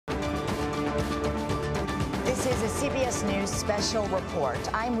is a CBS News special report.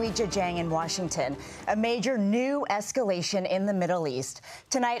 I'm Weijia Jiang in Washington. A major new escalation in the Middle East.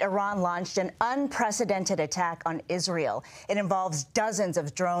 Tonight, Iran launched an unprecedented attack on Israel. It involves dozens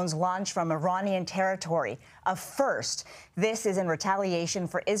of drones launched from Iranian territory. A first. This is in retaliation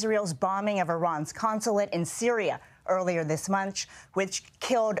for Israel's bombing of Iran's consulate in Syria earlier this month, which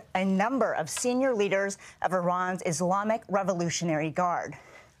killed a number of senior leaders of Iran's Islamic Revolutionary Guard.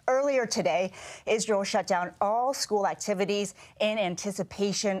 Earlier today, Israel shut down all school activities in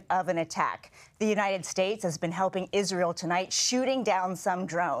anticipation of an attack. The United States has been helping Israel tonight, shooting down some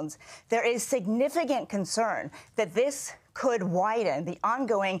drones. There is significant concern that this could widen the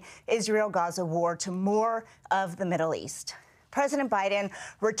ongoing Israel-Gaza war to more of the Middle East. President Biden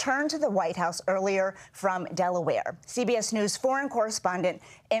returned to the White House earlier from Delaware. CBS News foreign correspondent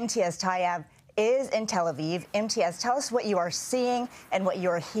Imtiaz Tyab is in Tel Aviv. Imtiaz, tell us what you are seeing and what you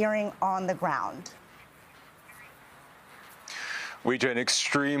are hearing on the ground. Weijia, an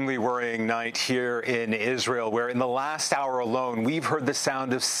extremely worrying night here in Israel, where in the last hour alone, we've heard the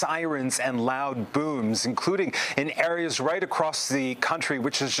sound of sirens and loud booms, including in areas right across the country,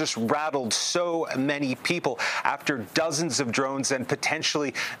 which has just rattled so many people after dozens of drones and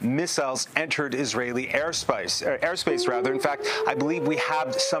potentially missiles entered Israeli airspace. In fact, I believe we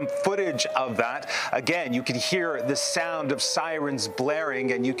have some footage of that. Again, you can hear the sound of sirens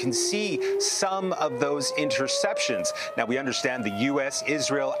blaring, and you can see some of those interceptions. Now, we understand the U.S.,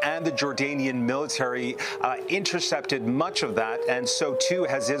 Israel, and the Jordanian military intercepted much of that, and so too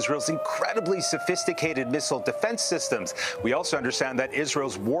has Israel's incredibly sophisticated missile defense systems. We also understand that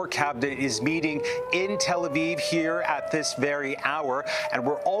Israel's war cabinet is meeting in Tel Aviv here at this very hour, and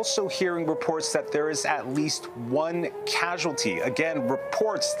we're also hearing reports that there is at least one casualty. Again,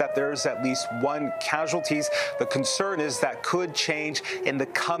 reports that there is at least one casualty. The concern is that could change in the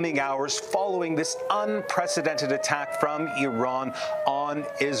coming hours following this unprecedented attack from Iran on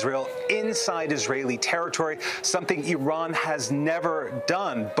Israel inside Israeli territory, something Iran has never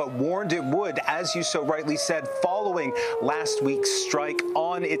done, but warned it would, as you so rightly said, following last week's strike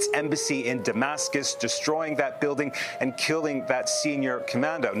on its embassy in Damascus, destroying that building and killing that senior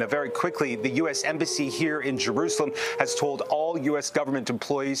commando. Now, very quickly, the U.S. Embassy here in Jerusalem has told all U.S. government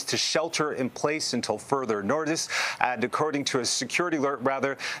employees to shelter in place until further notice, and according to a security alert,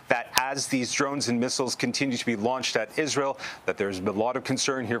 that as these drones and missiles continue to be launched at Israel, that there's a lot of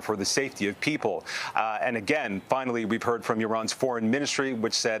concern here for the safety of people. And again, finally, we've heard from Iran's foreign ministry,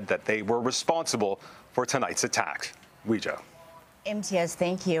 which said that they were responsible for tonight's attack. Weijia. Imtiaz,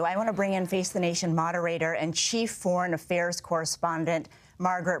 thank you. I want to bring in Face the Nation moderator and chief foreign affairs correspondent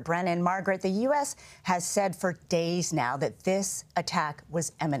Margaret Brennan. Margaret, the U.S. has said for days now that this attack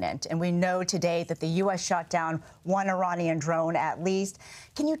was imminent, and we know today that the U.S. shot down one Iranian drone at least.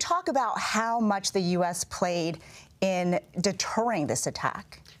 Can you talk about how much the U.S. played in deterring this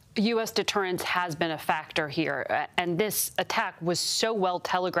attack? U.S. deterrence has been a factor here, and this attack was so well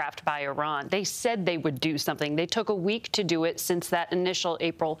telegraphed by Iran. They said they would do something. They took a week to do it since that initial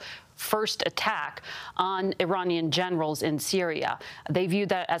April 1st attack on Iranian generals in Syria. They viewed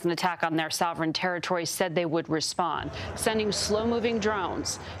that as an attack on their sovereign territory, said they would respond, sending slow-moving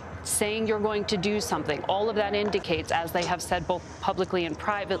drones, saying you're going to do something. All of that indicates, as they have said both publicly and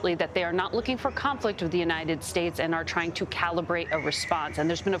privately, that they are not looking for conflict with the United States and are trying to calibrate a response. And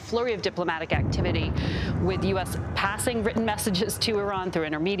there's been a flurry of diplomatic activity, with U.S. passing written messages to Iran through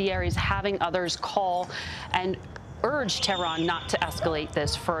intermediaries, having others call and urged Tehran not to escalate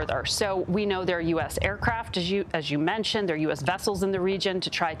this further. So we know there are U.S. aircraft, as you mentioned, there are U.S. vessels in the region to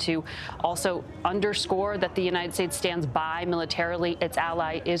try to also underscore that the United States stands by militarily its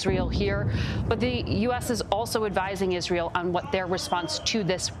ally Israel here. But the U.S. is also advising Israel on what their response to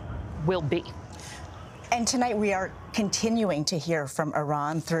this will be. And tonight we are continuing to hear from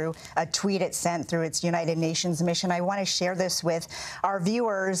Iran through a tweet it sent through its United Nations mission. I want to share this with our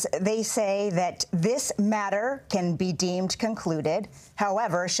viewers. They say that this matter can be deemed concluded.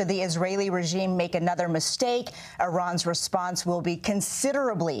 However, should the Israeli regime make another mistake, Iran's response will be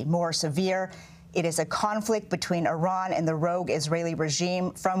considerably more severe. It is a conflict between Iran and the rogue Israeli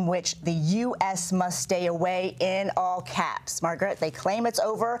regime from which the U.S. must stay away, in all caps. Margaret, they claim it's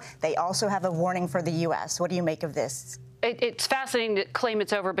over. They also have a warning for the U.S. What do you make of this? It's fascinating to claim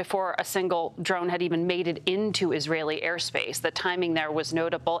it's over before a single drone had even made it into Israeli airspace. The timing there was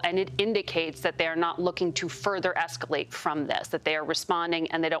notable, and it indicates that they are not looking to further escalate from this, that they are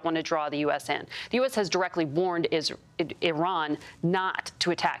responding and they don't want to draw the U.S. in. The U.S. has directly warned Iran not to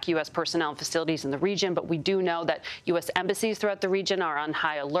attack U.S. personnel and facilities in the region, but we do know that U.S. embassies throughout the region are on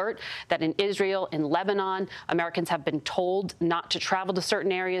high alert, that in Israel, in Lebanon, Americans have been told not to travel to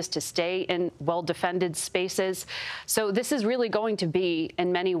certain areas, to stay in well-defended spaces. So this is really going to be,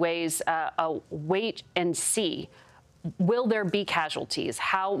 in many ways, a wait and see. Will there be casualties?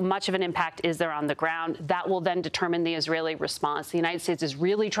 How much of an impact is there on the ground? That will then determine the Israeli response. The United States is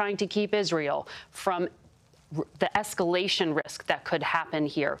really trying to keep Israel from the escalation risk that could happen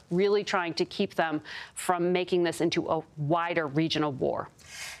here, really trying to keep them from making this into a wider regional war.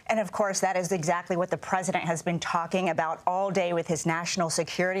 And of course, that is exactly what the president has been talking about all day with his national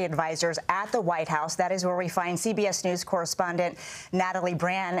security advisors at the White House. That is where we find CBS News correspondent Natalie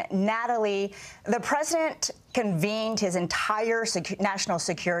Brennan. Natalie, the president convened his entire national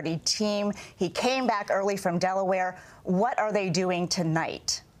security team. He came back early from Delaware. What are they doing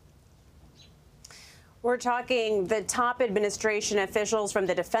tonight? We're talking the top administration officials from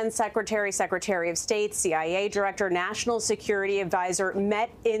the Defense Secretary, Secretary of State, CIA Director, National Security Advisor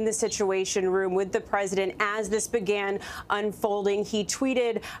met in the Situation Room with the president as this began unfolding. He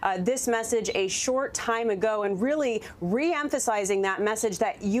tweeted this message a short time ago and really re-emphasizing that message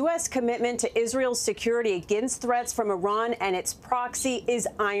that U.S. commitment to Israel's security against threats from Iran and its proxy is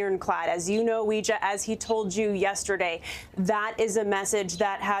ironclad. As you know, Weijia, as he told you yesterday, that is a message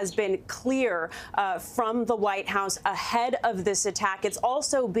that has been clear from the White House ahead of this attack. It's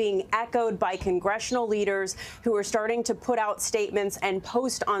also being echoed by congressional leaders who are starting to put out statements and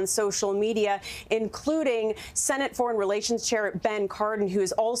post on social media, including Senate Foreign Relations Chair Ben Cardin, who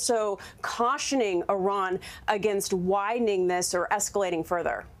is also cautioning Iran against widening this or escalating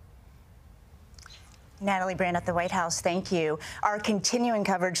further. Natalie Brennan at the White House, thank you. Our continuing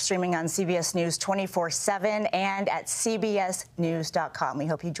coverage streaming on CBS News 24/7 and at cbsnews.com. We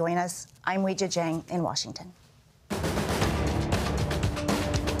hope you join us. I'm Weijia Jiang in Washington.